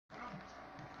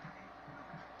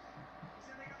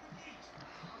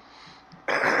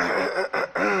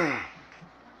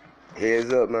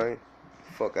Heads up, man.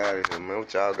 Fuck out of here, man.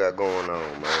 What y'all got going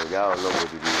on, man? Y'all know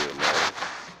what it is, man.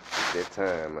 It's that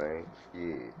time, man.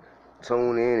 Yeah.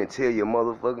 Tune in and tell your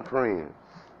motherfucking friends.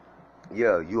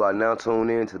 Yeah, you are now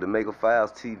tuned in to the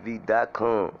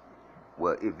MegaFilesTV.com.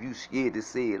 Well, if you scared to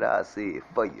say it, I'll say it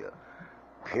for you.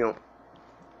 Pimp,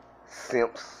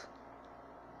 simps,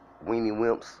 weenie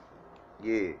wimps.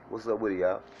 Yeah, what's up with it,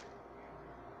 y'all?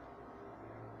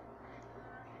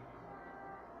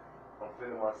 I'm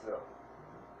feeling myself.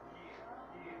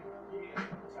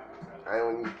 I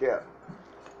ain't even cap.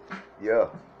 Yeah.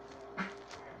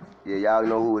 Yeah, y'all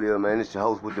know who it is, man. It's your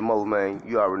host with the most, man.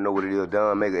 You already know what it is.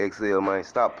 Don Mega XL, man.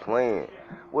 Stop playing.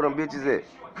 Where them bitches at?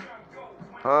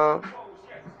 Huh?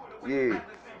 Yeah.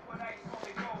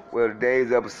 Well,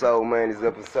 today's episode, man, is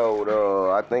episode,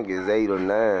 I think it's 8 or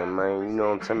 9, man. You know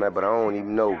what I'm talking about, but I don't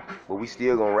even know. But we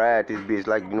still gonna ride this bitch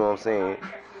like, you know what I'm saying?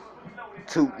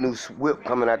 Toot new whip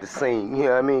coming out the scene. You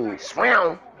know what I mean?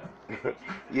 Swam.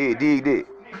 Yeah, dig that.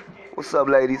 What's up,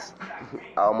 ladies?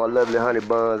 All my lovely honey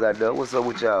buns out there. What's up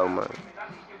with y'all, man?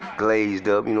 Glazed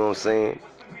up, you know what I'm saying?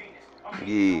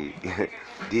 Yeah,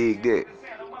 dig that.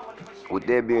 With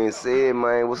that being said,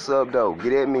 man, what's up, though?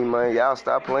 Get at me, man. Y'all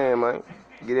stop playing, man.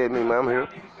 Get at me, man. I'm here.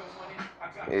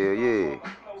 Hell yeah.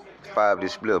 5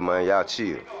 this split, man. Y'all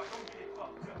chill.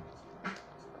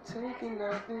 Taking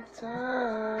out the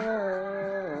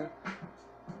time.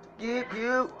 Give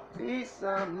you peace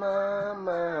of my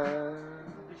mind.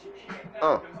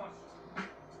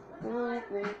 Who you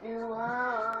think you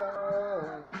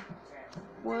are?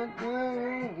 One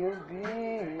day you'll be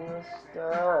a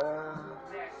star.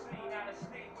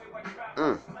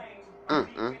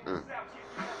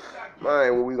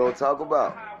 Man, what we gonna talk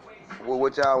about?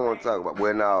 What y'all wanna talk about?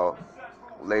 Well, now,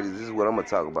 ladies, this is what I'm gonna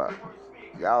talk about.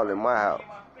 Y'all in my house.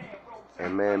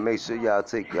 And man, make sure y'all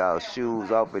take y'all shoes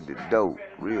off at the door.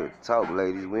 Real talk,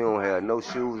 ladies. We don't have no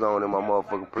shoes on in my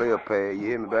motherfucking player pad. You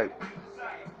hear me, baby?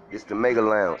 It's the Mega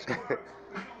Lounge.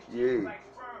 Yeah.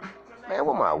 Man,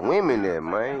 where my women at,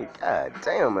 man? God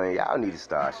damn, man. Y'all need to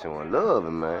start showing love,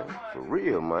 man. For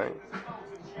real, man.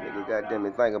 Nigga, goddamn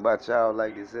it, think about y'all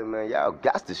like this, man. Y'all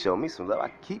got to show me some love. I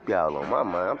keep y'all on my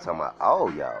mind. I'm talking about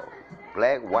all y'all.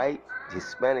 Black, white,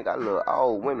 Hispanic. I love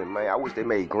all women, man. I wish they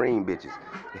made green bitches.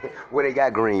 Well, they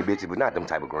got green bitches, but not them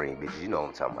type of green bitches. You know what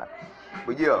I'm talking about.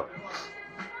 But yeah,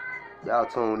 y'all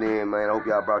tuned in, man. I hope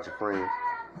y'all brought your friends.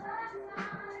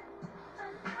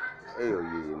 Hell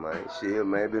yeah, man. Shit,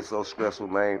 man. It been so stressful,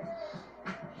 man.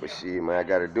 But shit, man, I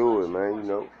gotta do it, man. You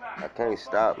know, I can't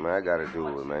stop, man. I gotta do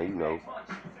it, man. You know,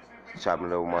 chopping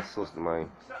it over my sister,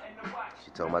 man.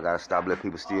 She told me I gotta stop letting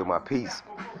people steal my peace.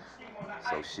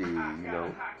 So shit, you know,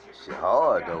 shit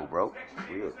hard though, bro.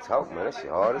 Real talk, man. That shit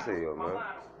hard as hell, man.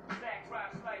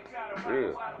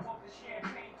 Real.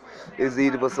 It's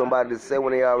easy for somebody to say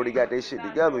when they already got their shit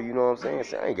together, you know what I'm saying?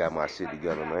 Say, I ain't got my shit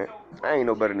together, man. I ain't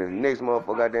no better than the next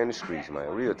motherfucker out there in the streets, man.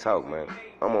 Real talk, man.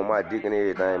 I'm on my dick and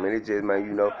everything, man. It's just, man,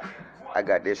 you know, I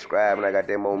got that scribe and I got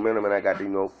that momentum and I got, you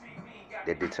know,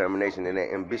 that determination and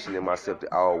that ambition in myself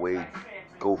to always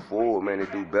go forward, man,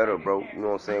 and do better, bro. You know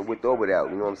what I'm saying? With or without,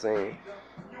 you know what I'm saying?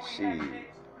 Shit. You know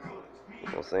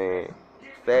what I'm saying?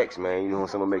 Facts, man. You know what I'm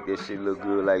saying? I'm gonna make that shit look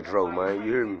good like Dro, man.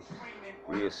 You hear me?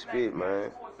 Real spit,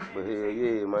 man. But hell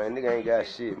yeah, man. Nigga ain't got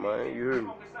shit, man. You hear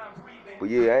me? But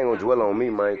yeah, I ain't gonna dwell on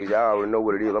me, man, cause y'all already know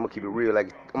what it is. I'm gonna keep it real,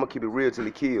 like I'm gonna keep it real till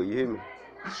it kill. You hear me?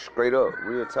 Straight up,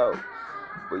 real talk.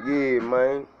 But yeah,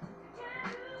 man.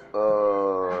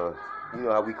 You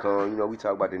know how we come. You know we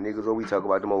talk about the niggas, or we talk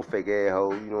about them old fake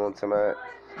assholes. You know what I'm talking about?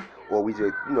 Or we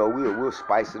just, you know, we'll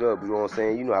spice it up. You know what I'm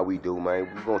saying? You know how we do, man.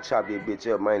 We gonna chop this bitch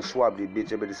up, man. Swap this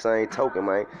bitch up at the same token,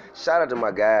 man. Shout out to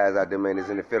my guys out there, man. That's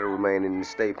in the federal, man, in the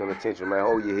state penitentiary, man.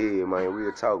 Hold your head, man.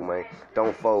 Real talk, man.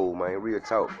 Don't fold, man. Real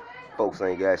talk. Folks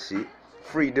ain't got shit.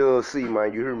 Free Dub C,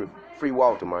 man. You hear me? Free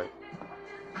Walter, man.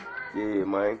 Yeah,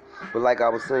 man. But like I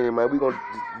was saying, man, we gonna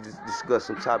discuss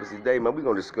some topics today, man. We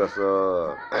gonna discuss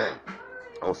on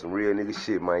some real nigga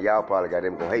shit, man. Y'all probably got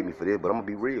them gonna hate me for this, but I'm gonna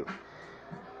be real.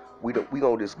 We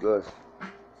gonna discuss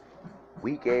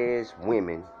weak ass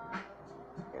women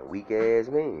and weak ass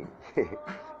men.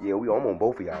 Yeah, I'm on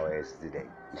both of y'all asses today.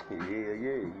 Yeah,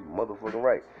 you motherfucking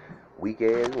right. Weak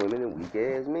ass women and weak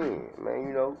ass men, man.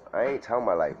 You know, I ain't talking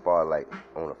about like far like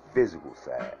on a physical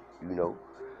side. You know,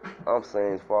 I'm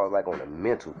saying as far as like on a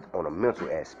mental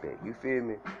aspect. You feel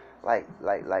me? Like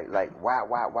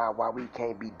why we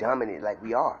can't be dominant like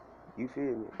we are? You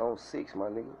feel me? On 6, my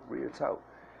nigga. Real talk.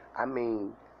 I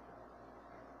mean,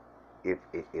 if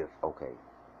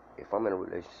I'm in a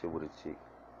relationship with a chick,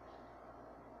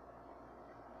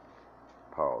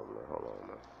 pause, man. Hold on,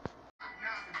 man.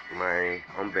 Man,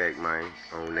 I'm back, man,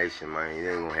 on Nation, man. It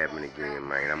ain't gonna happen again,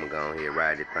 man. I'm gonna go ahead and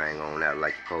ride this thing on out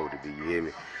like it's supposed to be, you hear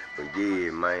me? But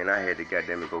yeah, man, I had to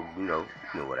goddamn it go, you know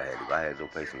what I had to go. I had to go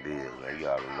pay some bills, man. You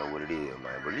already know what it is,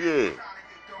 man. But yeah,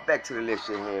 back to the list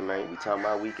shit here, man. We talking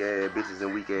about weak ass bitches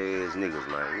and weak ass niggas,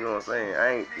 man. You know what I'm saying? I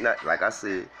ain't, not, like I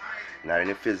said, not in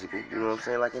the physical, you know what I'm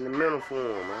saying? Like in the mental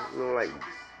form, man. You know, like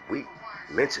weak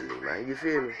mentally, man. You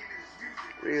feel me?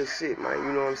 Real shit, man.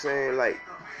 You know what I'm saying? Like,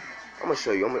 I'm gonna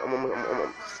show you. I'm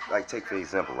gonna like take for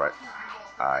example, right?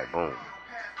 Alright, boom.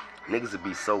 Niggas would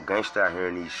be so gangsta out here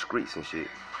in these streets and shit,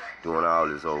 doing all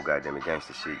this old goddamn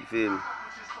gangsta shit. You feel me?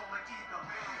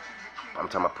 I'm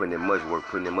talking about putting in much work,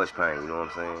 putting in much pain. You know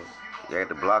what I'm saying? You got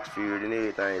the blocks feared and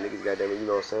everything. Niggas goddamn, you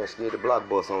know what I'm saying? Scared the block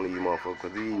bus on these motherfuckers,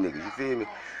 cause these niggas. You feel me?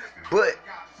 But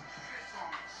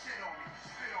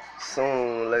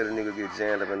soon later, nigga get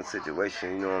jammed up in a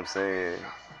situation. You know what I'm saying?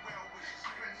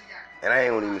 And I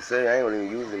ain't gonna even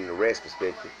use it in the rest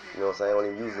perspective. You know what I'm saying? I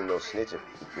ain't even use it in no snitch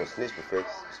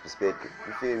perspective.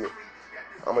 You feel me?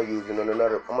 I'm gonna use it in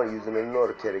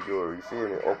another category. You feel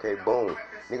me? Okay, boom.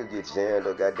 Nigga get jammed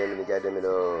up, goddamn it,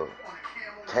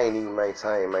 can't even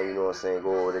maintain, man. You know what I'm saying?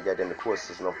 Go over there, goddamn the court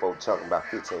system on folks talking about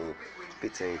 15,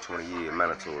 20 years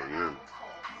mandatory. You know?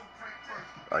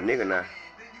 A nigga now,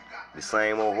 the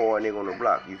same old hard nigga on the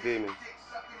block. You feel me?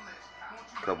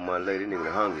 Couple months later, nigga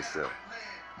done hung himself.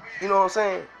 You know what I'm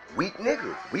saying? Weak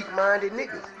niggas, weak-minded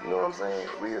niggas. You know what I'm saying?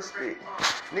 Real spit.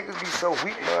 Niggas be so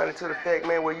weak-minded to the fact,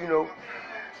 man, where, you know,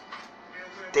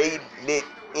 they let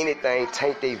anything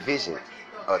taint their vision.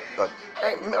 I'm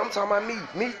talking about me,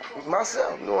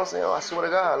 myself. You know what I'm saying? I swear to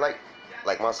God,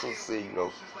 like my sister said, you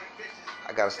know,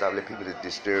 I gotta stop letting people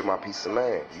disturb my peace of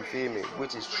mind. You feel me?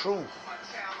 Which is true.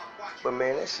 But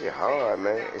man, that shit hard,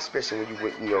 man. Especially when you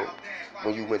went,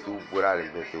 when you went through what I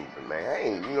done been through. But man, I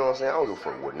ain't, you know what I'm saying? I don't give a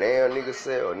fuck what now nigga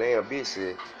said or now bitch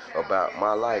said about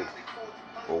my life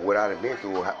or what I done been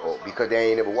through, or because they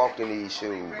ain't never walked in these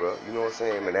shoes, bro. You know what I'm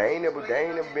saying? Man, they ain't never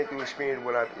been through experience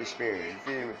what I experienced.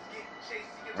 You feel me?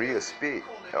 Real spit.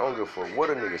 I don't give a fuck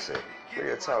what a nigga say.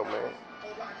 Real talk, man.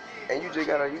 And you just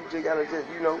gotta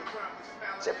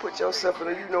just put yourself in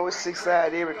a, it's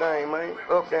six-sided everything, man.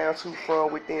 Up, down, to,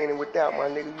 from, within, and without, my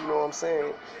nigga. You know what I'm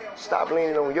saying? Stop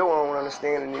leaning on your own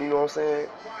understanding, you know what I'm saying?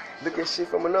 Look at shit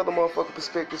from another motherfucker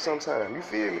perspective sometime. You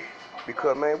feel me?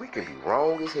 Because, man, we can be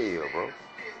wrong as hell, bro.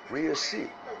 Real shit.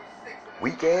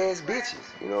 Weak-ass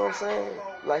bitches. You know what I'm saying?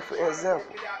 Like, for example,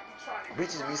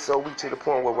 bitches be so weak to the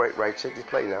point where, right, check this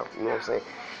play now. You know what I'm saying?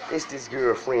 It's this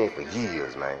girlfriend for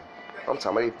years, man. I'm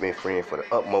talking about they've been friends for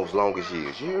the utmost longest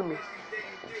years. You hear me?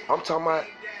 I'm talking about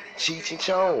Cheech and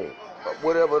Chong,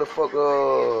 whatever the fuck,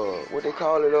 what they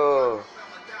call it,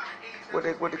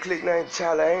 what the clique name,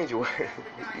 Child of Angel.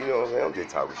 You know what I'm saying? I'm just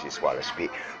talking shit, swallow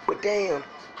spit. But damn,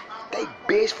 they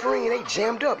best friend, they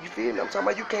jammed up. You feel me? I'm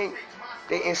talking about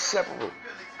they inseparable.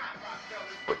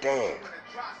 But damn,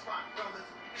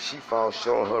 she falls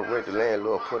short on her rent, the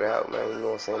landlord put her out, man. You know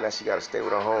what I'm saying? Now she gotta stay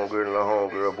with her homegirl and her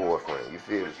homegirl boyfriend. You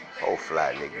feel me? Old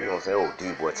fly nigga. You know what I'm saying? Old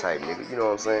D-boy type nigga. You know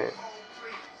what I'm saying?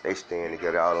 They staying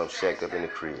together, all them shacked up in the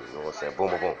crib, you know what I'm saying?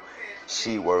 Boom, boom, boom.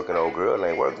 She working, old girl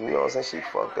ain't working, you know what I'm saying?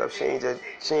 She fucked up. She ain't just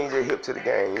hip to the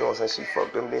game, you know what I'm saying? She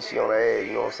fucked up and then she on her ass,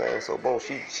 you know what I'm saying? So boom,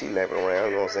 she lapping around,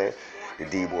 you know what I'm saying? The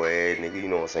D-boy ass nigga, you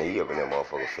know what I'm saying? He up in that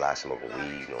motherfucker fly smoking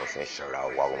weed, you know what I'm saying? Shirt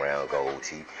out, walking around, gold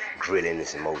teeth, grilling and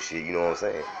some more shit, you know what I'm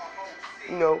saying?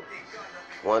 You know,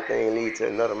 one thing lead to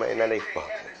another, man, now they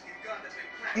fucking.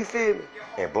 You feel me?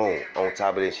 And boom, on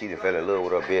top of that, she done fell in love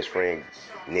with her best friend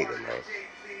nigga, man.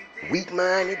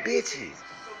 Weak-minded bitches.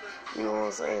 You know what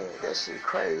I'm saying? That shit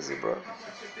crazy, bro.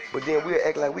 But then we'll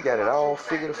act like we got it all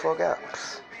figured the fuck out.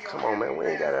 Come on, man. We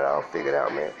ain't got it all figured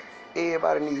out, man.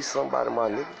 Everybody needs somebody,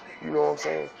 my nigga. You know what I'm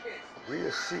saying?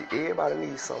 Real shit. Everybody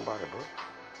needs somebody, bro.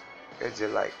 That's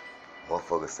just like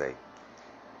motherfuckers say.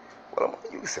 Well,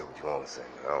 you can say what you want to say,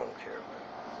 man. I don't care,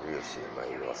 man. Real shit,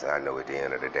 man. You know what I'm saying? I know at the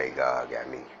end of the day, God got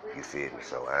me. You feel me?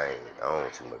 So I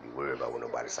don't too much be worried about what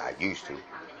nobody say. I used to.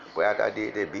 But after I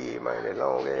did that big, man, that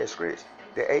long ass stretch,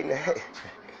 that 8.5,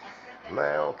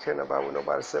 man, I don't care about what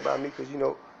nobody say about me, because,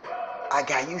 I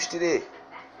got used to that.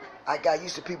 I got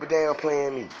used to people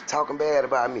downplaying me, talking bad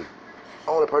about me.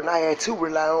 Only person I had to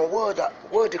rely on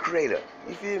was the creator.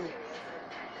 You feel me?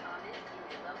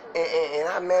 And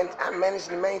I managed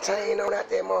to maintain on out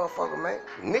that motherfucker, man.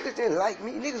 Niggas didn't like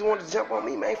me. Niggas wanted to jump on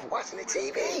me, man, for watching the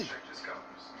TV.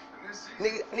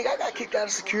 Nigga, I got kicked out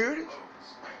of security.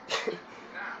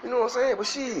 You know what I'm saying? But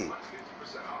shit,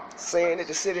 saying that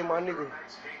to sit in my nigga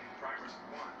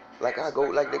like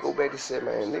they go back to say,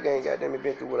 man, nigga ain't goddamn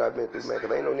been through what I've been through, man.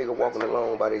 Cause ain't no nigga walking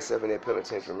alone by themselves in that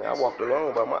penitentiary, man. I walked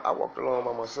alone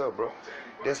by myself, bro.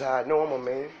 That's how I know I'm a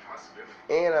man,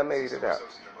 and I made it out.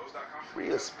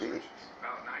 Real spit,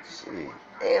 shit.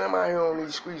 And I'm out here on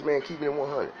these streets, man, keeping it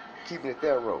 100, keeping it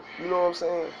thorough. You know what I'm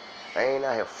saying? I ain't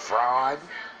out here fraud.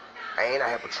 I ain't out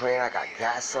here portraying like I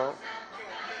got something.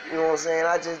 You know what I'm saying?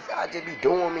 I just be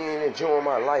doing me and enjoying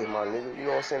my life, my nigga. You know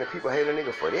what I'm saying? The people hate a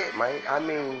nigga for that, man. I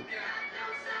mean,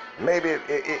 maybe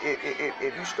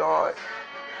if you start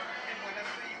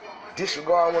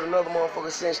disregarding what another motherfucker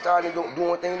saying, starting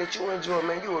doing things that you enjoy,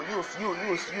 man, you'll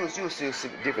see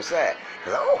a different side.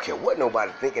 Cause I don't care what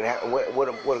nobody thinking, what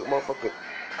a motherfucker.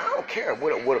 I don't care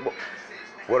what a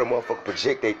motherfucker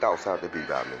project their thoughts out to be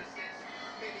about me.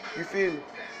 You feel me?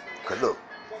 Cause look,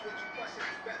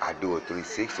 I do a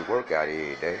 360 workout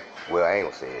every day. Well, I ain't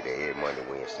gonna say it every Monday,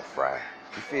 Wednesday, Friday.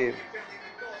 You feel me?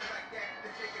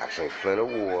 I drink plenty of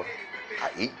water.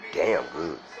 I eat damn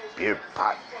good. Beer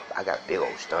pot. I got a big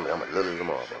old stomach. I'm a little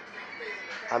motherfucker.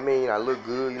 I mean, I look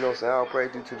good, you know what I'm saying? I'll pray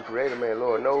due to the Creator, man.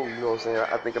 Lord knows, you know what I'm saying?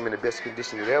 I think I'm in the best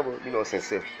condition than ever, you know what I'm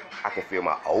saying? I can feel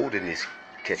my olderness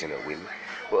catching up with me.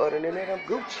 But other than that, I'm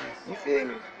Gucci. You feel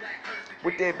me?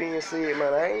 With that being said,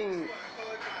 man, I ain't,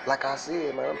 like I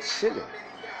said, man, I'm chilling.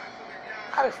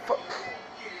 I done fuck.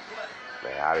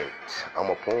 Man, I'm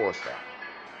a porn star.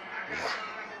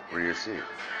 Real shit.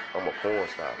 I'm a porn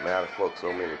star. Man, I done fuck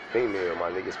so many females. My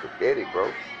niggas pathetic,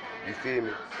 bro. You feel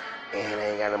me? And I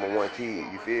ain't got number one kid.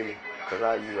 You feel me? Cause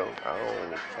I don't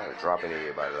try to drop in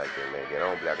everybody like that, man. I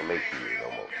don't be like to make kids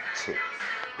no more.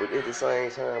 But at the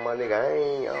same time, my nigga,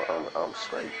 I'm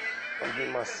straight. I'm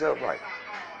getting myself right.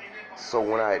 So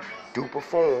when I do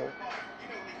perform,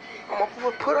 I'm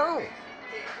gonna put on.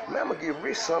 Man, I'm gonna get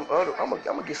rich I'm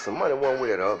gonna get some money one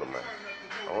way or the other, man.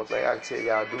 The only thing I can tell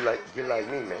y'all get like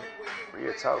me, man.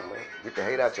 Real talk, man. Get the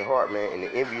hate out your heart, man, and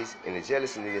the envious and the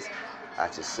jealousy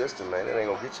out your system, man. That ain't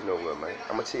gonna get you nowhere, man.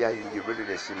 I'm gonna tell you how you can get rid of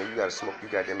that shit, man. You gotta smoke, you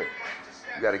gotta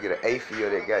get an eighth of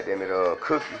that goddamn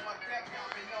cookie.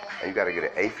 And you gotta get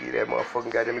an eighth of that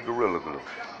motherfucking goddamn Gorilla Glue.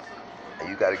 And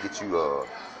you gotta get you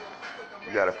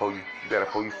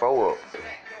pull you 4 up.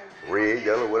 Red,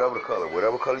 yellow, whatever color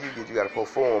you get, you gotta pull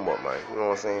 4 of them up, man. You know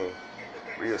what I'm saying?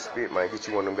 Real spit, man. Get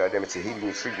you one of them goddamn Tahiti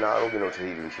retreat. Nah, I don't get no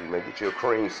Tahiti retreat, man. Get you a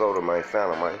cream soda, man.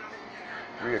 Fountain, man.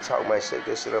 Real talk, man. Shake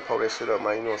that shit up, pull that shit up,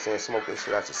 man. You know what I'm saying? Smoke that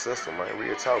shit out your system, man.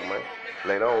 Real talk, man.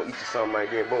 Later on, eat you something, man.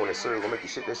 Then boom, that syrup gonna make you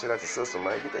shit that shit out your system,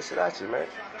 man. Get that shit out you, man.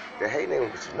 That hate ain't gonna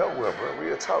get you nowhere, bro.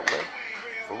 Real talk, man.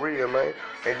 For real, man.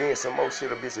 And then some more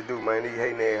shit a bitch will do, man. These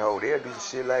hating assholes, they'll do some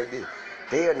shit like this.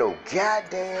 They'll know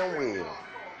goddamn well.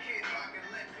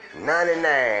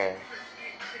 99.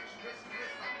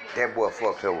 That boy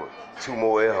fucked her with 2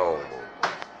 more at home, boy.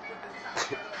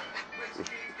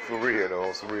 For real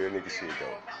though, some real nigga shit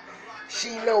though.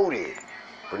 She know that.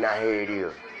 But now here it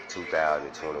is,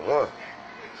 2021.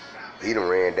 He done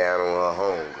ran down on her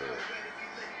home, girl.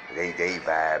 They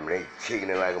vibing, they kicking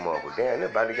it like a motherfucker. Damn, they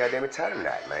about to goddamn it tie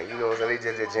tonight, man. You know what I'm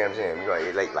saying? They just jam. You know,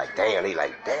 they like damn,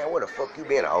 where the fuck you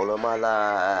been all of my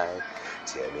life?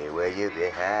 Tell me where you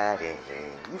been hiding.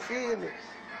 You feel me?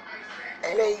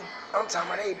 And I'm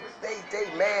talking about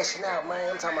they mashing out,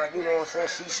 man. I'm talking about, you know what I'm saying?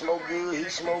 She smoke good, he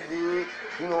smoke good.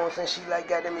 You know what I'm saying? She like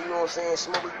goddamn, you know what I'm saying?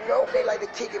 Smoke good. You know, they like to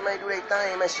kick it, man, do their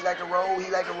thing, man. She like to roll,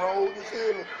 he like to roll. You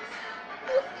feel me?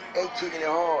 They kicking it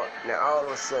hard. Now all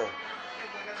of a sudden,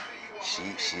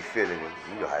 she feeling it.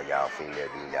 You know how y'all female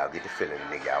do. Y'all get the feeling,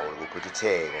 nigga. Y'all wanna go put the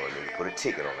tag on, nigga. Put a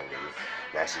ticket on, nigga.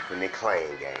 Now she putting that claim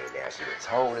game down. She done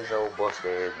told this old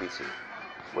busted ass bitch.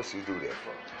 What she do that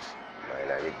for? Man,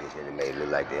 now this bitch had made it look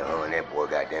like that, and that boy,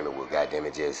 goddamn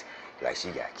it, just like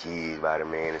she got kids by the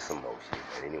man and some more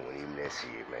shit. And it wasn't even that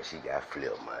shit, man. She got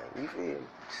flipped, man. You feel me?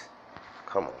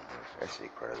 Come on, man. That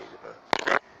shit crazy,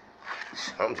 man.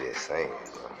 I'm just saying,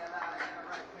 bro.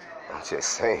 I'm just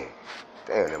saying.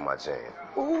 Damn, that my jam.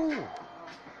 Ooh.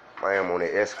 I am on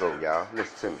that Esco, y'all.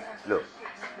 Listen to me. Look.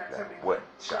 Now, what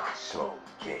y'all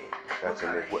smoking? That's in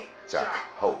what y'all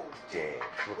holding.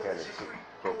 What kind of shit?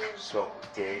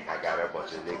 Smoking. I got a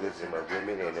bunch of niggas in my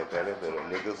women and the benefit of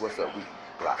niggas. What's up? We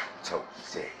block,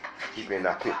 toasting. Keeping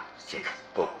our pictures,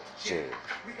 bullshit.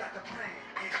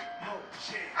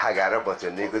 I got a bunch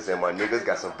of niggas and my niggas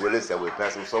got some bullets that we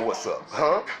pass them. So what's up?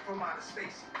 Huh?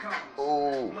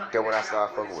 Ooh, that's what I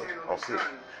started fucking with. I'm sick.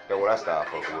 That's what I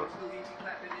started fucking with.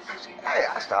 Hey,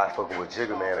 I started fucking with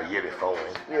Jigga, man, a year before,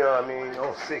 man. You know what I mean?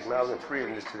 I'm sick, man. I was in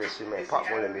prison listening to that shit, man. Pop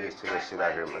one of them to that shit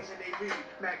out here, man.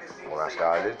 When I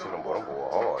started listening to them, boy, I'm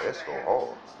going hard. That's going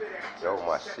hard. That was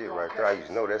my shit right there. I used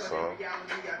to know that song.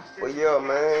 But yeah,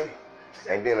 man.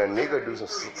 And then a nigga do some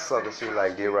sucker shit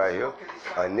like that right here.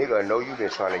 A nigga know you been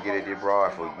trying to get at this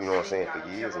broad for, you know what I'm saying, for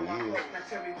years and years.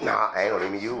 Nah, I ain't gonna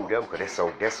even use them because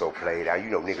that's so played out. You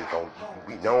know niggas don't,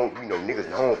 we know niggas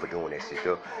known for doing that shit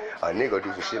though. A nigga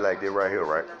do some shit like that right here,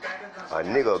 right? A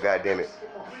nigga, goddamn it,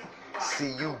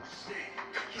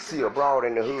 see a broad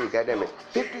in the hood, goddamn it,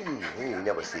 50 years. He ain't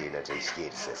never see it until he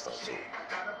scared to say something.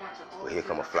 But here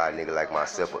come a fly nigga like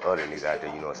myself or other niggas out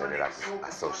there, you know what I'm saying, that I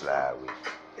socialize with.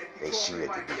 They shoot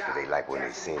at the bitch because they like what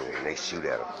they seen and they shoot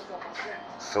at them.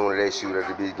 Soon as they shoot at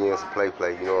the bitch getting some play,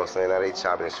 you know what I'm saying? Now they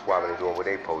chopping and squabbing and doing what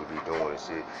they supposed to be doing and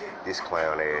shit. This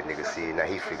clown ass nigga see it, now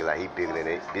he figure like he bigger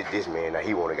than this man, now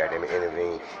he wanna goddamn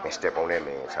intervene and step on that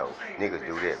man's toe. Niggas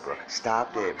do that, bro.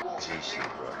 Stop that G shit,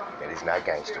 bro. That is not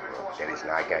gangster, bro. That is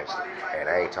not gangster. And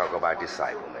I ain't talking about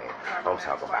disciple, man. I'm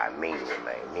talking about men,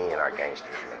 man. Men are gangsters,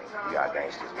 man. We are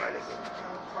gangsters, my nigga.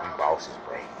 We bosses,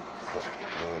 bro.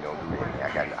 You ain't don't do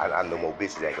that. I know more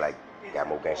bitches act like got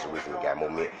more gangsterism, got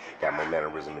more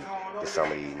mannerism than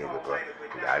some of these niggas, bro.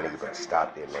 Y'all niggas better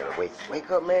stop that, man.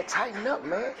 Wake up, man. Tighten up,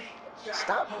 man.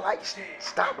 Stop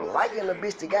liking the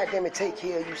bitch to goddamn it take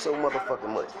care of you so motherfucking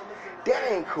much.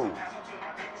 That ain't cool.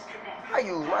 I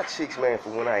use my chicks, man,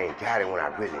 for when I ain't got it, when I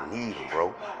really need them,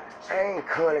 bro. I ain't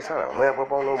currently trying to ramp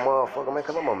up on no motherfucker, man,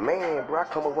 because I'm a man, bro. I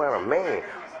come up around a man.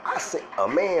 I say a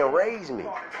man raised me.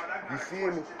 You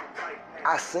feel me?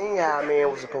 I seen how a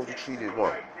man was supposed to treat his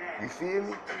woman. You feel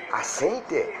me? I seen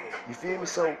that. You feel me?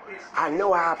 So I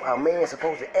know how a man's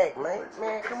supposed to act, man.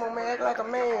 Man, come on, man, act like a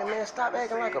man, man. Stop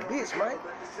acting like a bitch, man.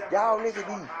 Y'all niggas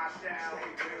be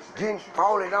getting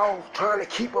falling off, trying to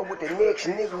keep up with the next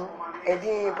nigga, and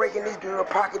then breaking this girl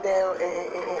pocket down,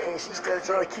 and she still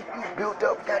trying to keep you built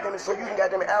up, goddamn it, so you can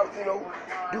goddamn it out, you know,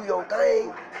 do your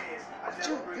thing. But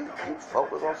you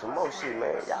focus on some more shit,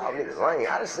 man. Y'all niggas lame.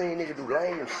 I done seen niggas do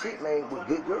lame shit, man, with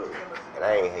good girls. And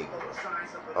I ain't hating,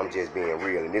 bro. I'm just being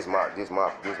real. And this my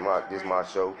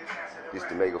show. This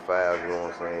the Mega Files, you know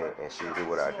what I'm saying? And shit, do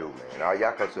what I do, man. Now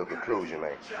y'all come to a conclusion,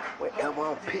 man. Whenever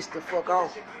I'm pissed the fuck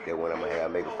off, then when I'm gonna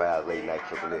have Mega Files late night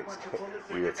triple X.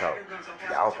 Real talk.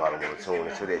 Y'all probably wanna tune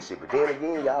into that shit. But then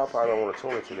again, y'all probably don't wanna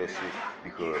tune into that shit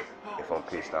because if I'm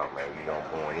pissed off, man, you know I'm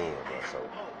going in, bro. So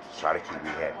try to keep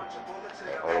me happy.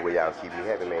 And only way y'all keep me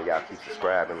happy, man, y'all keep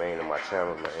subscribing, man, to my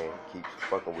channel, man. Keep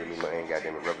fucking with me, man.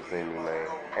 Goddamn it, representing me, man.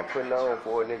 And putting on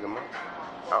for a nigga, man.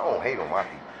 I don't hate on my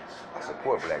people. I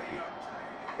support black people.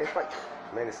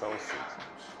 Man, it's on 6.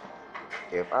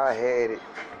 If I had it,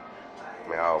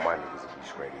 man, all my niggas would be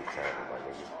straight each time, my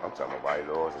niggas. I'm talking about white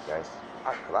lords and gangsters.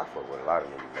 Cause I fuck with a lot of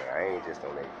niggas, man. I ain't just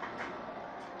on that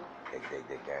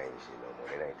gang shit no more.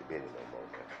 That ain't the business no more,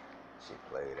 man. Shit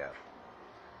played out.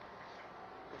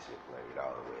 This shit played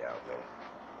all the way out, man.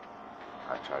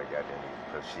 I try to goddamn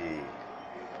it, cause shit,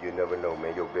 you never know,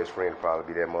 man. Your best friend will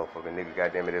probably be that motherfucking nigga,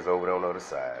 goddamn it, that's over there on the other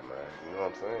side, man. You know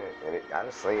what I'm saying? And I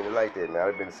done seen it like that, man. I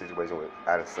done been in a situation where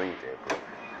I done seen that, bro.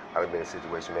 I done been in a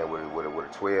situation, man, with a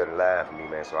 12 to lie for me,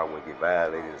 man, so I wouldn't get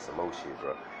violated and some more shit,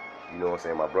 bro. You know what I'm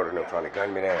saying? My brother them trying to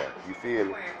gun me down. You feel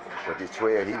me? But this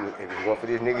 12, if it wasn't for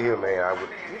this nigga here, man, I would.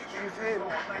 You feel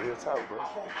me? Real talk, bro.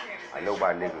 I know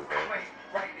about niggas, bro.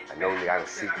 I know niggas. I can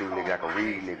see through niggas. I can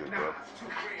read niggas, bro.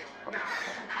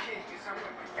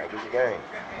 I get the game.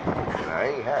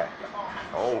 I ain't high.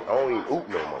 I don't even oop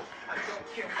no more.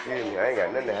 You feel me? I ain't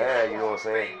got nothing to hide, you know what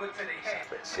I'm saying?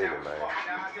 But chilling, man.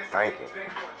 Thinking.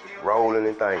 Rolling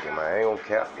and thinking, man. I ain't gonna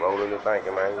cap. Rolling and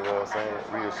thinking, man. You know what I'm saying?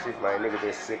 Real shit, man. Nigga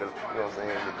been sick of, you know what I'm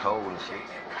saying? The cold and shit.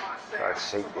 Try to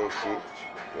shake that shit.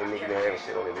 That nigga been having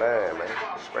shit on his mind, man.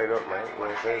 Straight up, man. You know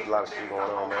what I'm saying? There's a lot of shit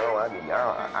going on, man.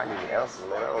 I need answers,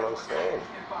 man. I don't understand it.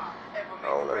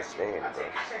 I don't understand it, bro.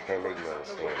 Can't make me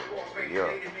understand it. Yeah.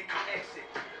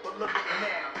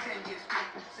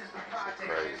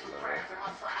 Crazy, man.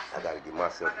 I gotta get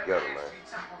myself together, man.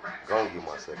 Gonna get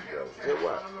myself together. Tell you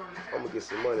what, I'm gonna get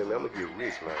some money, man. I'm gonna get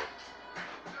rich, man.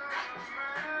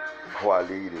 Before I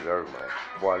leave this earth, man.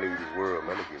 Before I leave this world,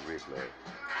 man, I'm gonna get rich, man.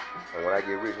 And when I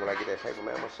get rich, when I get that paper,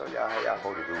 man, I'm gonna show y'all how y'all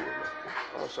supposed to do it, man.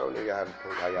 I'm gonna show niggas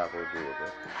how y'all supposed to do it,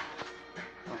 man.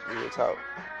 Real talk.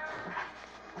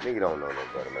 Nigga don't know no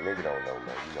better, man. Nigga don't know,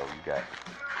 man. You know, you got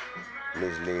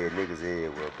misled niggas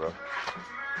everywhere, bro.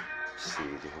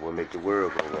 Shit, just will make the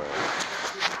world go round.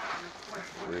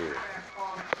 Yeah.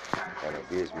 And a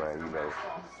bitch, man, you know,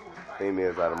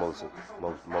 females are the most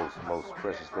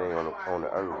precious thing on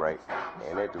the earth, right?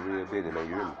 And that's the real business, man.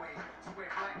 You hear me?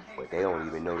 But they don't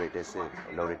even know that they self.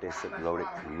 Know that they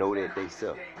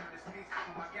self.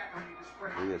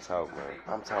 Real talk, man.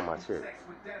 I'm talking about shit.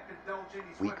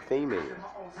 Weak females.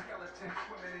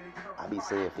 I be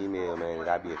seeing female, man, that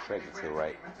I be attracted to,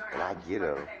 right? And I get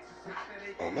her,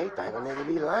 and they think a nigga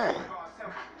be lying.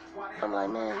 I'm like,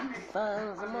 man, you fine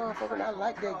as a motherfucker, and I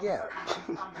like that gap.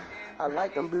 I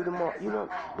like them beauty mark, you know,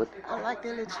 but I like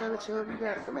that little chubby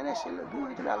gap. Man, that shit look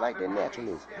good, and I like that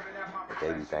naturalness. But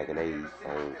they be thinking they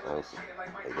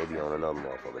be on another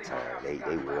motherfucker time. They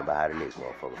worry about how the next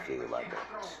motherfucker feel about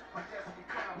that.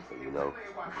 You know,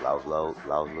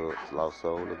 lost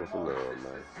soul looking for love,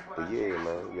 man. But yeah,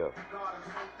 man, yeah.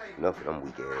 Enough of them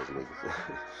weak ass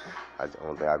niggas. The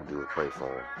only thing I can do is pray for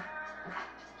them.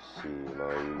 Shit,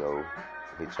 man, you know,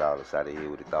 hit y'all inside of here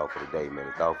with the thought for the day, man.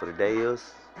 The thought for the day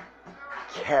is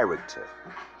character,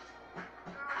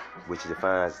 which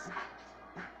defines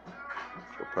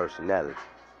your personality.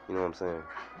 You know what I'm saying?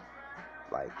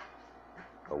 Like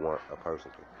a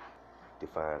person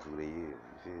defines who they is. You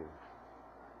feel me?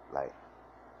 Like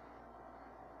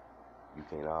you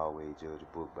can't always judge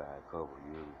a book by a cover,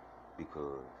 you hear me?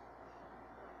 Because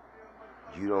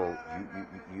you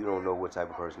don't know what type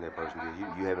of person that person is.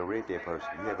 You haven't read that person.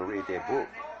 You haven't read that book.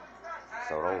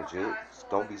 So don't judge.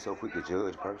 Don't be so quick to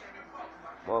judge a person.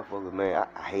 Motherfuckers, man,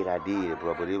 I hate I did it,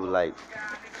 bro. But it was like,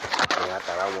 man, I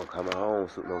thought I wasn't coming home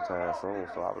no time soon.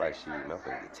 So I was like, shit, man, I'm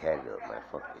finna get tatted up, man.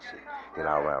 Fuck this shit. Then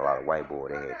I around a lot of white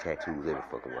boys. They had tattoos every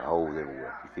fucking way, holes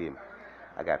everywhere. You feel me?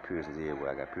 I got piercings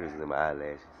everywhere. I got piercings in my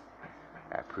eyelashes.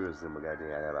 I got piercings in my goddamn.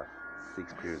 I got about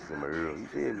 6 piercings in my ear. You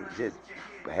feel me? Just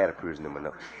had a piercing in my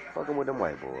nose. Fucking with them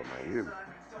white boys, man. You hear me?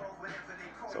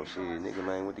 So shit, nigga,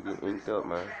 man, went to get inked up,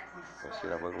 man. And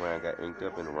shit, I fucking around got inked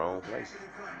up in the wrong place.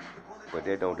 But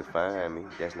that don't define me.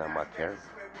 That's not my character.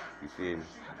 You feel me?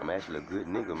 I'm actually a good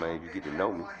nigga, man. If you get to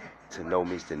know me. To know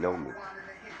me is to know me.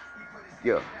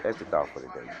 Yeah, that's the thought for the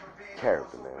day.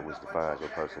 Character, man, which defines your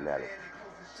personality.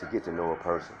 To get to know a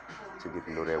person, to get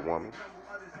to know that woman,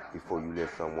 before you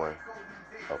let someone,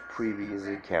 a previous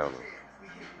encounter,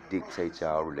 dictate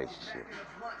y'all relationship.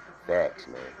 Facts,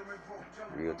 man.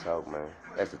 Real talk, man.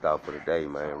 That's the thought for the day,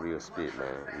 man. Real spit, man.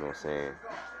 You know what I'm saying?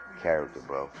 Character,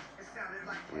 bro.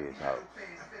 Real talk.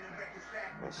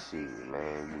 And shit,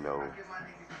 man, you know,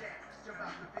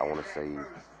 I want to say,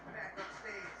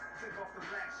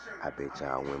 I bet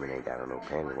y'all women ain't got on no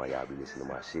panties while y'all be listening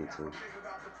to my shit, too.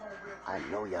 I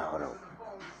know y'all don't.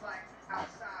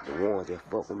 The ones that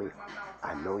fuck with me,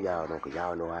 I know y'all don't, because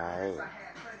y'all know how I am.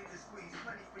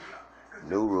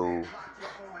 New rule,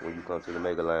 when you come to the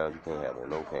Mega Lounge, you can't have on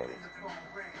no panties.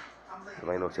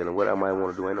 There ain't no telling what I might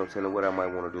want to do, ain't no telling what I might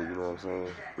want to do, you know what I'm saying?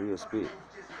 Real spit.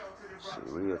 Shit,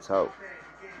 real talk.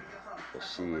 And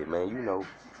shit, man, you know,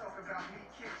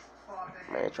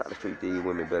 man, try to treat these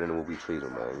women better than what we treat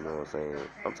them, man, you know what I'm saying?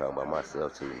 I'm talking about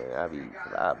myself, too, man.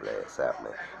 I blast out,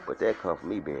 man. But that come from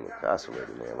me being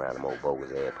incarcerated, man, around them old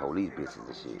bogus ass police bitches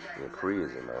and shit, in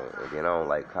prison, man. And then I don't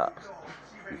like cops.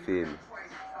 You feel me?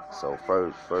 So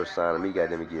first sign of me got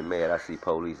them to get mad, I see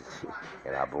police,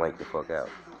 and I blank the fuck out.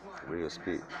 Real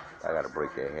spit. I gotta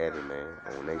break that habit, man,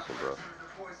 on Nation, bro.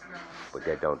 But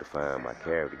that don't define my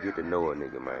character. Get to know a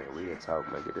nigga, man. Real talk,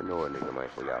 man. Get to know a nigga, man,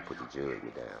 before y'all put the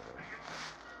judgment down, man.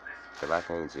 Cause I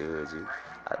can't judge you.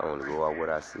 I can only go out what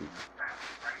I see.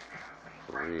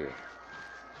 For real.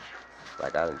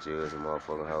 Like I done judged a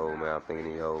motherfucking hoe, man. I'm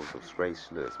thinking these hoes some straight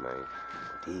sluts, man.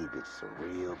 But these bitches some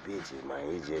real bitches,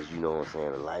 man. It's just, you know what I'm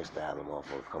saying, the lifestyle of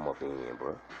motherfuckers come up in,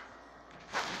 bro.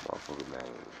 Motherfucker,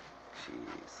 man. Shit,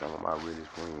 some of my realest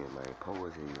friends, man, poor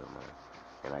as hell, man.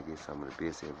 And I get some of the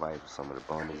best advice from some of the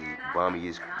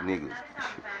bummiest niggas.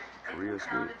 Real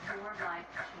shit.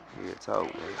 Real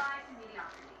talk, man.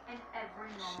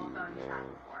 Shit, man.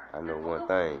 I know one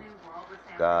thing.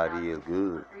 God is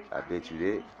good. I bet you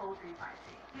that.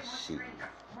 Shit.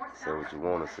 Say what you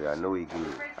want to say. I know he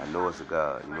good. I know it's a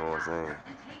God. You know what I'm saying?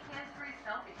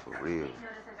 For real.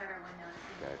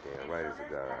 Goddamn right it's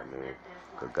a God, man.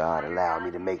 Cause God allowed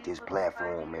me to make this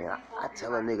platform, man. I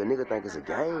tell a nigga think it's a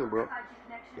game, bro.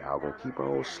 Y'all gonna keep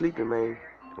on sleeping, man.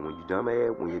 And when your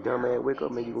dumb ass wake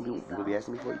up, man, you gonna be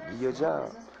asking me for your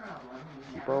job.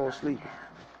 Keep on sleeping.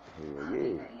 Hell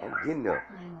yeah, I'm getting up.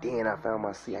 Then I found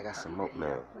my seat. I got some more,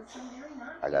 man.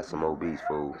 I got some more beats,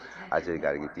 fool. I just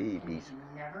gotta get these beats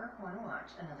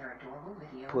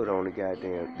put on the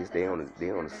goddamn. They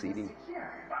on the CD.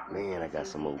 Man, I got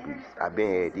some more beats. I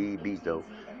been had these beats though.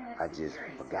 I just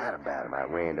forgot about them. I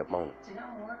ran up on it.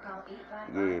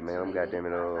 Yeah, man, I'm goddamn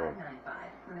it.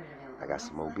 I got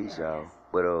some more beats, y'all.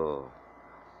 But I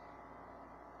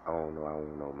don't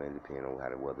know, man. Depending on how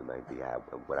the weather may be,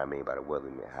 what I mean by the weather,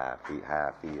 man, how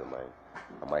I feel, man.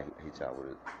 I might hit y'all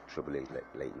with a Triple H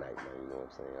late night, man. You know what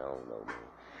I'm saying? I don't know, man.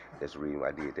 That's the reason why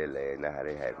I did that last night. How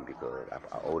that happened, because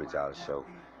I ordered y'all a show.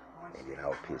 And then I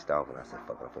was pissed off and I said,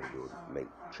 fuck, I'm finna do it, make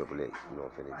triple X. You know,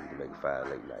 I'm finna do to make it 5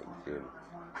 late night, you feel me?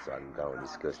 So I can go and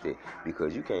discuss that.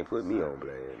 Because you can't put me on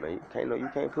blast, man.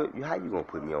 How you gonna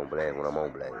put me on blast when I'm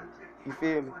on blast? You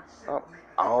feel me? I'm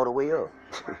all the way up.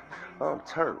 I'm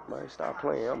turned, man. Stop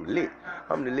playing. I'm lit.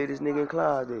 I'm the littest nigga in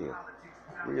Clydesdale.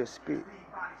 Real spit.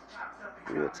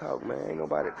 Real talk, man. Ain't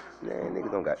nobody, man,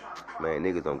 niggas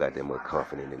don't got that much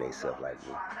confidence in themselves like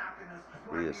me.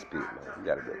 Real spit, man. You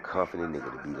gotta be a confident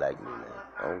nigga to be like me, man.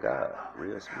 Oh God,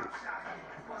 real spit.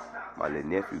 My little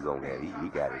nephew gon' get it. He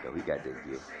got it though. He got that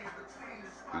gift.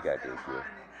 He got that gift.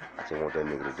 I just want that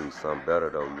nigga to do something better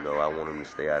though. You know, I want him to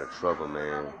stay out of trouble,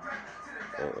 man.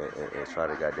 And try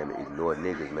to goddamn ignore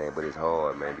niggas, man. But it's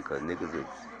hard, man, because niggas will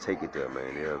take it there,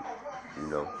 man. They'll, you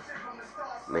know,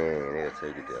 man, they'll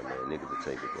take it there, man. Niggas will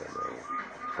take it there, man.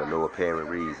 For no apparent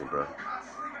reason, bro.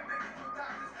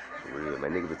 For real,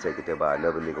 man. Niggas will take it there by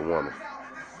another nigga woman.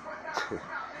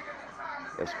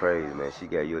 That's crazy, man. She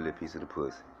got you a little piece of the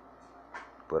pussy.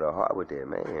 But her heart with that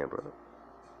man, bro.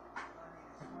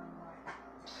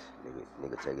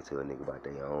 Nigga take it to a nigga about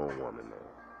their own woman, man.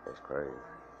 That's crazy.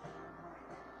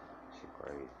 Shit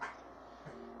crazy.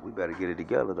 We better get it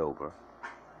together, though, bro.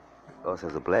 Us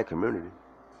as a black community,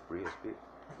 real spit.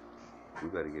 We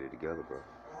better get it together, bro.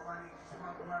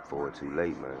 Before it's too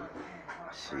late, man.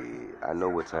 Shit, I know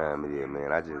what time it is,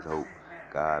 man. I just hope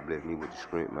God bless me with the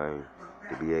strength, man,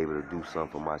 to be able to do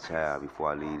something for my child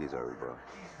before I leave this earth, bro.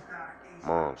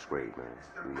 Mom's straight, man,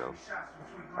 you know.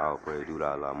 I'll pray to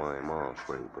Allah, mom's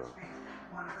straight, bro.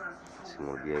 She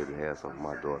want to be able to have something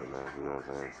for my daughter, man, you know what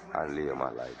I'm saying? I live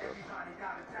my life, bro.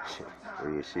 Shit,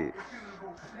 real shit. You know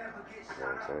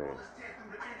what I'm saying?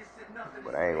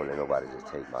 But I ain't gonna let nobody just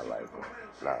take my life, bro.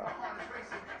 Nah.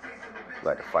 You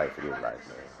got to fight for this life,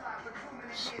 man.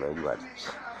 Man, you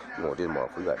want this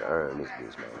motherfucker, you got to earn this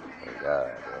bitch, man. Thank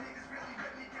God,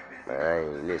 bro. Man, I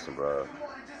ain't listen, bro.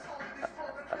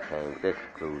 I came with that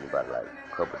conclusion about like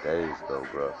a couple days ago,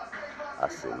 bro. I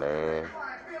said, man,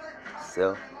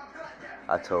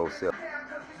 I told Self,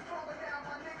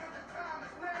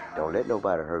 don't let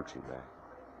nobody hurt you, man.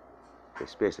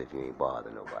 Especially if you ain't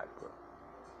bothering nobody, bro.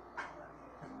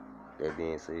 That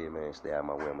being said, man, stay out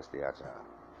my way, I'ma stay out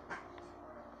y'all.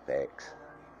 Facts.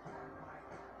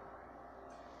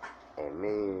 And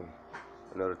man,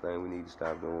 another thing we need to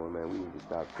stop doing, man, we need to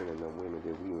stop telling them women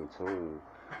that we in tune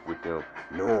with them.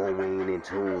 No, we ain't in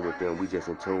tune with them. We just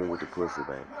in tune with the pussy,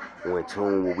 man. We're in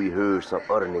tune with what we heard some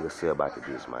other niggas say about the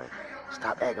bitch, man.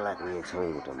 Stop acting like we in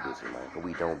tune with them bitches, man. Cause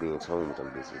we don't be in tune with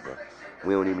them bitches, bro.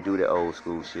 We don't even do that old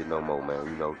school shit no more, man.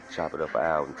 You know, chop it up for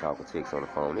hours and talk and text on the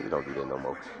phone. Niggas don't do that no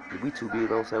more. We too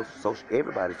busy on social.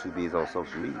 Everybody too busy on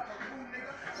social media.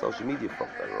 Social media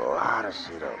fucked a lot of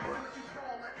shit up, bro.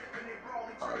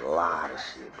 A lot of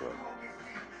shit, bro.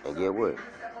 And get what?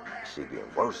 Shit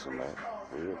getting worse, man.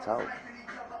 Real talk.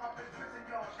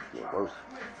 Getting worse.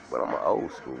 But I'm an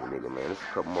old school nigga, man. There's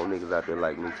a couple more niggas out there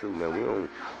like me too, man. We don't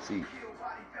see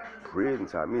prison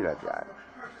taught me not to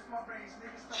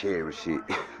cherish shit.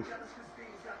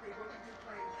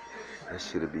 That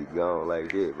shit'll be gone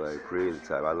like that, like prison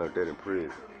type. I learned that in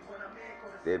prison.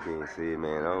 That being said,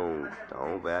 man, I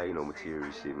don't value no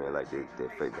material shit, man, like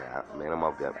that fake, man. I'm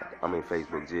out there. I'm in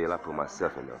Facebook jail. I put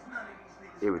myself in there.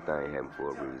 Everything happened for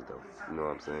a reason, though. You know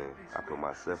what I'm saying? I put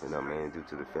myself in there, man, due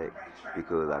to the fact,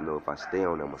 because I know if I stay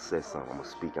on there, I'm going to say something. I'm going to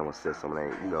speak. I'm going to say something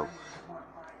that ain't, you know.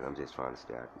 And I'm just trying to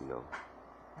stay out, you know.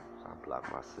 So I block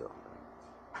myself,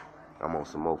 man. I'm on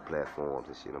some more platforms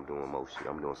and shit. I'm doing more shit.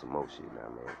 I'm doing some more shit now,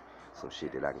 man. Some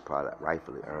shit that I can probably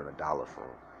rightfully earn $1 from.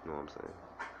 You know what I'm saying?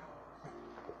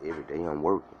 But every day I'm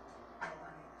working.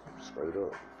 Straight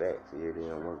up. Facts. Every day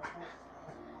I'm working.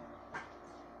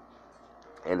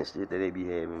 And the shit that they be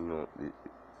having, you know,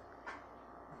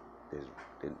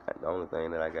 the only thing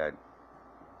that I got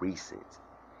recent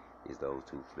is those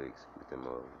 2 flicks with them,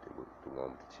 the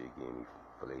one with the chick gave me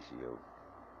fellatio,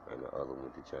 and the other one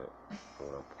with the junk.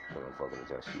 When I'm fucking the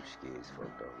junk, she was scared as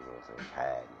fuck though, you know what I'm saying?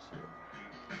 Hide and shit.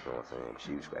 You know what I'm saying?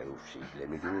 She was like, oh, she let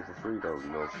me do it for free though, you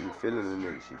know. She was feeling the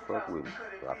nigga, she fuck with me.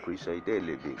 So I appreciate that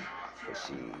little bit. And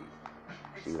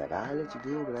she was like, I'll let you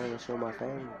do it, but I ain't gonna show my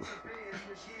family.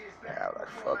 I was like,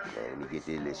 fuck, man, let me get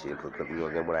this little shit hooked up. You know,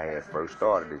 then when I had first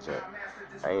started the jump,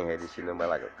 I ain't had this shit about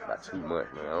like about 2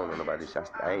 months, man. I don't know about this shit.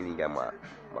 I ain't even got my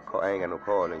card. I ain't got no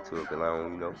card into it, cause I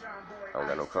don't, you know, I don't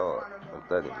got no card. I'm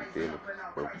thugging, you feel me?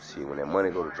 But shit, when that money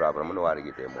go to drop, I'm gonna know how to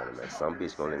get that money, man. Some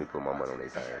bitch gonna let me put my money on their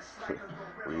things.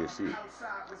 Real shit.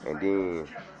 And then,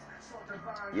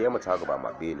 yeah, I'm gonna talk about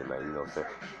my business, man, you know what I'm saying?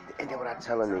 And then when I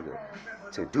tell a nigga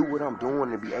to do what I'm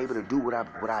doing and be able to do what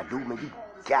I do, man, you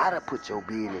gotta put your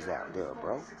business out there,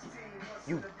 bro.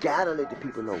 You gotta let the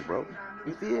people know, bro.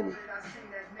 You feel me?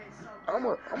 I'm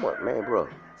a man, bro.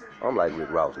 I'm like Rick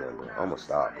Ross, man, bro. I'm a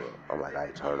star, bro. I'm like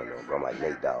Ike Turner, man, bro. I'm like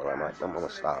Nate Dogg. I'm a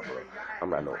star, bro.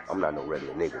 I'm not no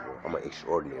regular nigga, bro. I'm an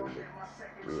extraordinary nigga.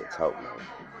 Real talk, man.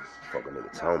 Fuck a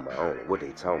nigga talking about. I don't know what they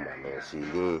talking about, man.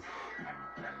 Shit, then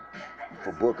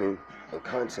for booking and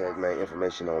contact, man,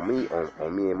 information on me,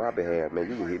 on me and my behalf, man,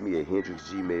 you can hit me at Hendrix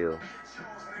Gmail.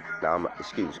 Now,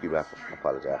 excuse me, I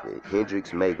apologize for it.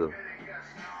 Hendrix Mega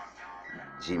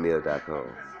gmail.com. You know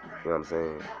what I'm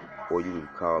saying? Or you can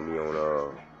call me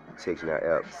on text now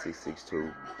app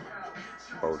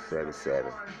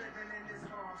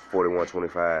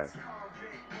 662-077-4125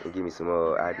 and give me some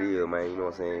idea, man. You know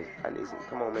what I'm saying? I need some.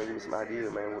 Come on, man, give me some idea,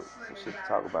 man. Some shit to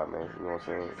talk about, man. You know what I'm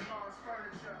saying?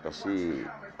 And shit,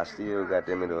 I still got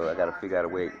them in I gotta figure out a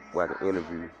way where I can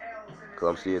interview.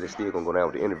 Cause they're still gonna go down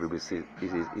with the interview, but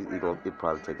it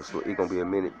probably take it gonna be a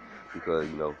minute because,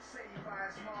 you know,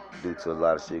 due to a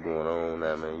lot of shit going on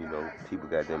now, man, you know, people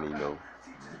got them, you know,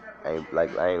 I ain't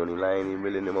even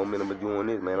really in the momentum of doing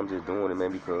this, man. I'm just doing it,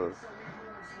 man, because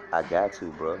I got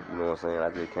to, bro. You know what I'm saying? I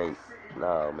just can't.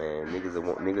 Nah, man. My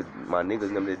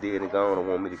niggas them that dead and gone don't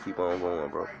want me to keep on going,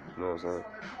 bro. You know what I'm saying?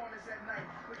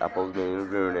 I supposed to be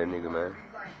interviewing that nigga, man.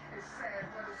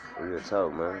 Real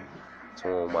talk, man.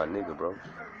 Torn my nigga, bro.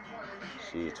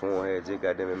 Shit, Torn had just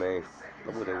goddamn it, man.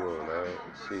 Look what they was, man.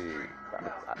 Shit.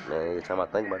 Man, every time I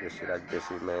think about this shit, I get that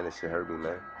shit, man. That shit hurt me,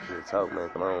 man. Real talk, man.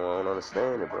 Cause I don't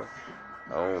understand it, bro.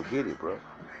 I don't get it, bro.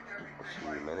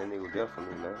 Shit, man, that nigga was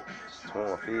definitely, man.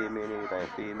 Torn fed me and everything.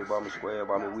 Fed me, bought me square,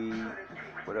 bought me weed.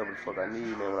 Whatever the fuck I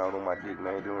need, man, when I was on my dick,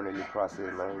 man, during that little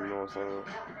process, man. You know what I'm saying?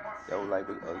 That was like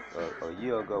a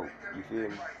year ago. You feel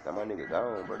me? Now my nigga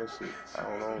gone, bro. That shit, I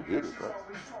don't get it, bro.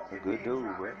 A good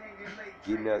dude, bro.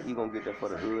 Getting there, he gonna get there for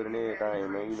the hood and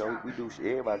everything, man. You know, we do shit.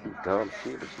 Everybody do dumb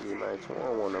shit, but shit, man.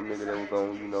 Torn one of them niggas that was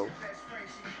gonna, you know.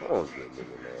 Torn's a good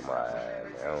nigga, man.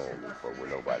 Man, I don't give a fuck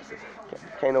with nobody.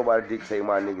 Can't nobody dictate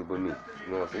my niggas but me.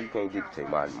 You know what I'm saying? You can't dictate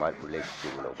my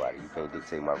relationship with nobody. You can't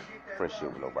dictate my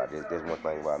friendship with nobody. That's one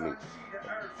thing about me.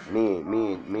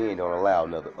 Men don't allow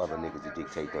other niggas to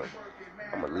dictate them.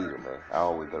 I'm a leader, man. I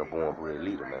always been a born bred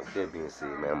leader, man. With that being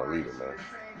said, man, I'm a leader, man.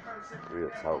 Real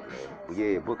talk, man. But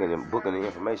yeah, booking the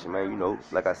information, man. You know,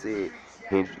 like I said,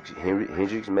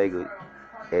 Hendrix Mega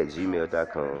at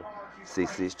gmail.com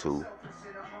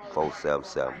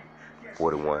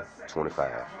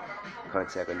 662-477-4125.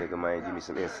 Contact a nigga, man. Give me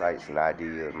some insights and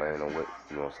ideas, man, on what,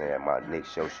 you know what I'm saying, my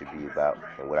next show should be about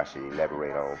and what I should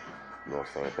elaborate on. You know what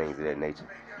I'm saying? Things of that nature.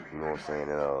 You know what I'm saying?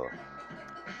 And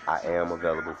I am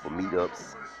available for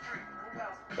meetups.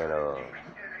 And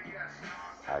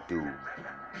I do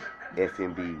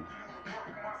F&B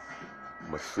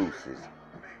masseuses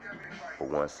for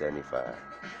 $175.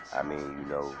 I mean, you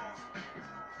know,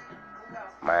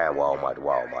 mine Walmart to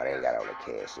Walmart. I ain't got all the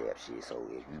Cash App shit. So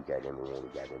if you got them, you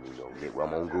know,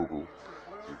 I'm on Google.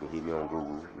 You can hit me on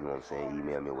Google. You know what I'm saying?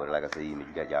 Email me or whatever. Like I said, email.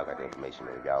 Y'all got the information,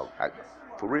 man.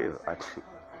 For real.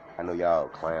 I know y'all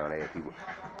clown ass people.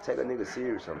 Take a nigga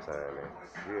serious sometimes, man.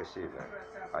 Real shit, man.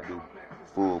 I do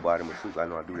full body masseuse. I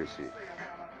know I do that shit.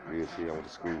 Real shit. I went to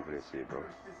school for that shit, bro.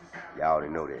 Y'all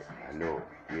already know that. I know.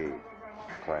 Yeah.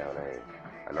 Clown ass.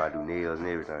 I know I do nails and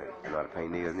everything. I know how to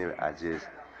paint nails and everything. I just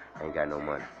ain't got no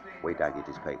money. Wait till I get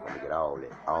this paper. I'm gonna get all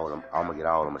that. I'm gonna get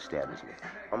all them establishments.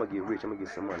 I'm gonna get rich. I'm gonna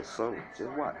get some money soon. Just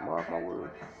watch. Mark my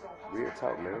words. Real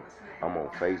talk, man. I'm on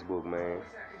Facebook, man.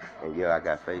 And yeah, I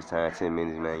got FaceTime 10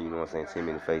 minutes, man. You know what I'm saying? 10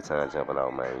 minutes FaceTime jumping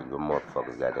out, man. You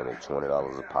motherfuckers got them at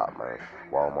 $20 a pop, man.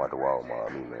 Walmart to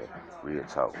Walmart, me, man. Real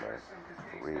talk, man.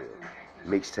 For real.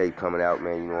 Mixtape coming out,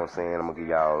 man. You know what I'm saying? I'm gonna give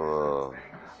y'all,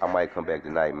 I might come back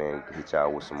tonight, man. Hit y'all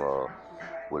with some, with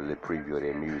a little preview of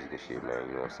that music and shit, man.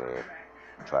 You know what I'm saying?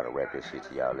 Try to rap that shit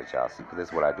to y'all, let y'all see. Because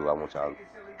that's what I do. I want y'all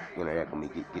interact with me,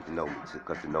 get to know me.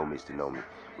 Because to know me is to know me.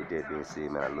 With that being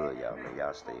said, man, I love y'all, man.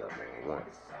 Y'all stay up, man. One.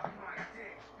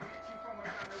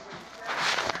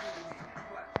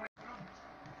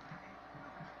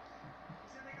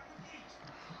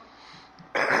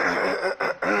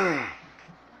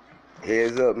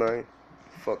 Heads up, man.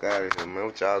 Fuck out of here, man.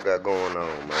 What y'all got going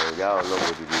on, man? Y'all know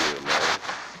what it is, man.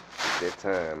 It's that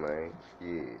time, man.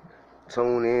 Yeah.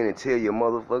 Tune in and tell your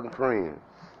motherfucking friends.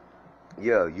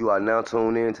 Yeah, you are now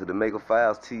tuned in to the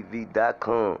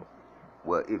MegaFilesTV.com.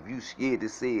 Well, if you scared to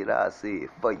say it, I'll say it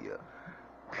for you.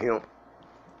 Pimp,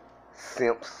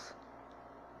 simps,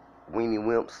 weenie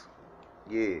wimps.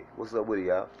 Yeah, what's up with it,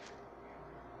 y'all?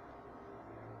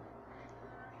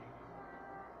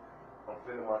 I'm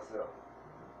feeling myself.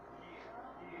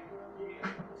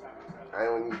 I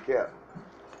don't need cap.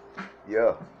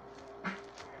 Yeah.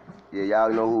 Yeah,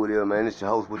 y'all know who it is, man. It's your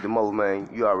host with the most, man.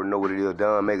 You already know what it is.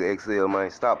 Don Mega XL,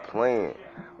 man. Stop playing.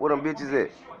 Where them bitches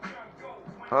at?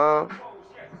 Huh?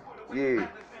 Yeah.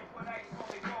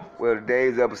 Well,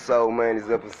 today's episode, man, is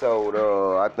episode,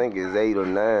 I think it's 8 or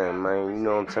 9, man. You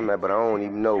know what I'm talking about, but I don't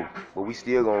even know. But we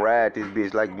still gonna ride this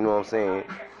bitch like, you know what I'm saying?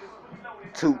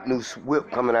 Toot new whip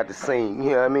coming out the scene. You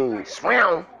know what I mean?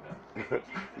 Swam.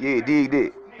 Yeah, dig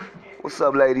that. What's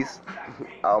up, ladies?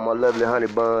 All my lovely honey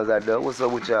buns out there. What's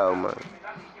up with y'all, man?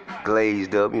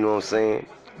 Glazed up, you know what I'm saying?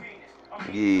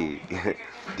 Yeah,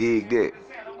 dig that.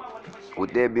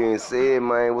 With that being said,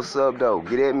 man, what's up, though?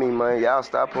 Get at me, man. Y'all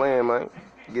stop playing, man.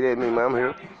 Get at me, man.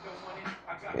 I'm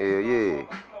here. Yeah.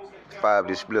 5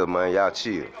 this split, man. Y'all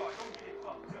chill.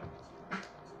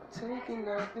 Taking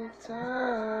out the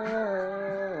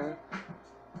time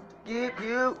to give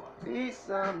you peace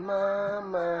of my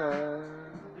mind.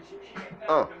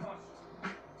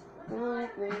 Who you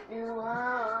think you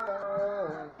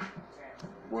are?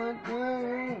 One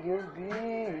day you'll be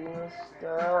a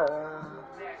star.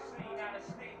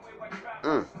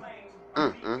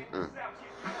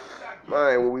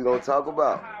 Man, what we gonna talk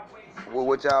about? Well,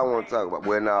 what y'all wanna talk about?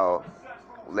 Well, now,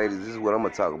 ladies, this is what I'm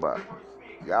gonna talk about.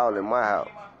 Y'all in my house.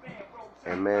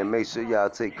 And man, make sure y'all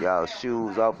take y'all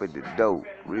shoes off at the door.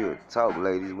 Real talk,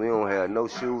 ladies. We don't have no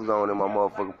shoes on in my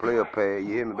motherfucking player pad.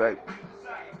 You hear me, baby?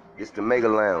 It's the Mega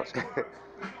Lounge.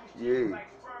 Yeah.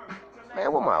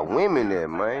 Man, where my women at,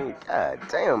 man? God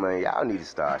damn, man. Y'all need to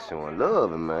start showing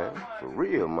love, man. For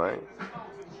real, man.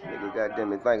 Nigga,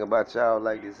 goddamn it, think about y'all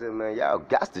like this, man. Y'all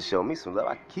got to show me some love.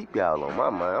 I keep y'all on my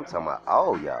mind. I'm talking about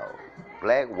all y'all.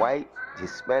 Black, white,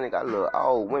 Hispanic. I love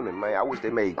all women, man. I wish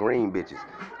they made green bitches.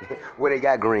 Well, they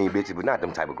got green bitches, but not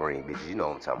them type of green bitches. You know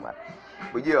what I'm talking about.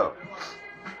 But yeah,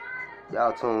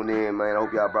 y'all tuned in, man. I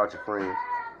hope y'all brought your friends.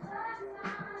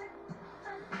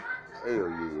 Hell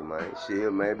yeah, man.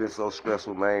 Shit, man, it been so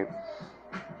stressful, man.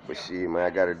 But shit, man, I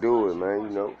gotta do it, man. You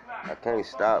know, I can't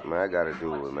stop, man. I gotta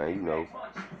do it, man. You know,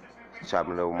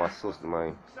 chopping it over my sister,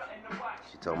 man.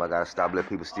 She told me I gotta stop letting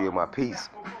people steal my peace.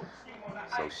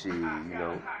 So shit, you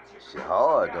know, shit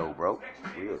hard though, bro.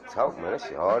 Real talk, man. That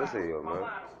shit hard as hell, man.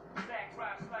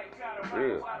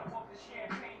 Real.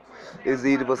 It's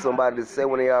easy for somebody to say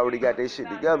when they already got their shit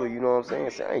together, you know what I'm saying?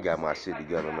 Say, I ain't got my shit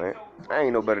together, man. I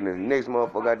ain't no better than the next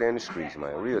motherfucker out there in the streets,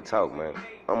 man. Real talk, man.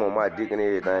 I'm on my dick and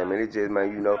everything, man. It's just,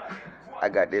 man, you know, I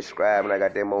got that scribe and I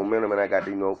got that momentum and I got,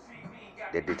 you know,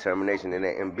 that determination and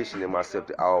that ambition in myself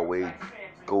to always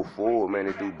go forward, man,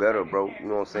 to do better, bro. You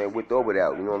know what I'm saying? With or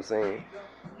without, you know what I'm saying?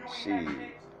 Shit. You know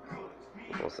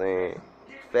what I'm saying?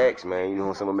 Facts, man. You know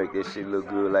what I'm saying? I'm gonna make that shit look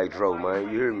good like Dro, man.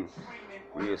 You hear me?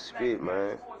 Real spit,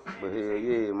 man. But hell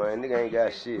yeah, man. Nigga ain't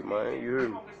got shit, man. You hear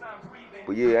me?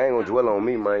 But yeah, I ain't gonna dwell on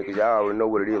me, man, cause y'all already know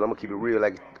what it is. I'm gonna keep it real,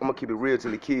 like I'm gonna keep it real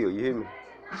till it kill. You hear me?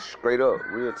 Straight up,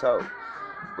 real talk.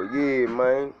 But yeah,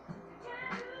 man.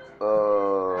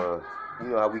 You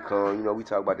know how we come. You know we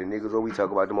talk about the niggas, or we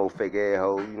talk about them old fake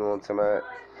assholes. You know what I'm talking about?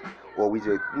 Or we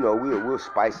just, you know, we'll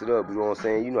spice it up, you know what I'm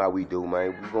saying? You know how we do,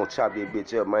 man. We gonna chop that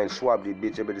bitch up, man, swap that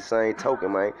bitch up at the same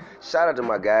token, man. Shout out to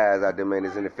my guys out there, man,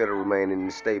 that's in the federal, man, in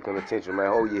the state penitentiary,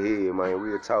 man. Hold your head, man.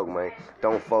 Real talk, man.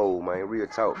 Don't fold, man. Real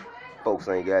talk. Folks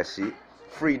ain't got shit.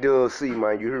 Free Doug C,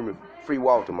 man. You hear me? Free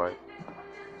Walter, man.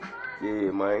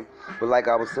 Yeah, man. But like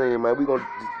I was saying, man, we gonna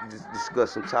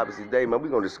discuss some topics today, man. We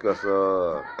gonna discuss,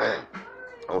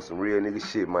 on some real nigga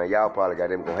shit, man. Y'all probably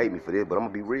goddamn gonna hate me for this, but I'm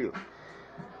gonna be real.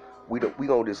 We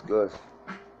gonna discuss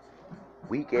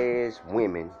weak ass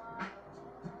women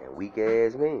and weak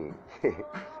ass men.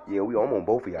 Yeah, I'm on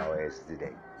both of y'all asses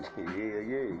today. Yeah,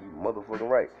 you motherfucking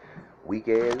right. Weak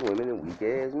ass women and weak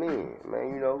ass men,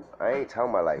 man. You know, I ain't talking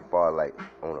about like far like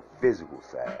on a physical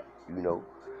side. You know,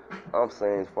 I'm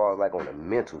saying as far as like on a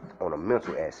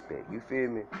mental aspect. You feel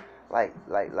me? Like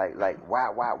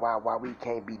why we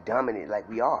can't be dominant like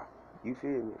we are? You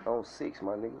feel me? On 6,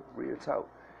 my nigga. Real talk.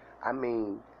 I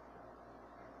mean.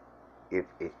 If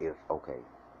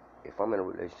I'm in a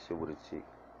relationship with a chick,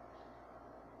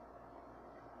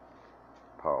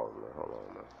 pause, man, hold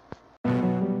on,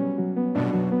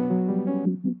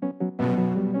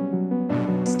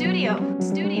 man. Studio.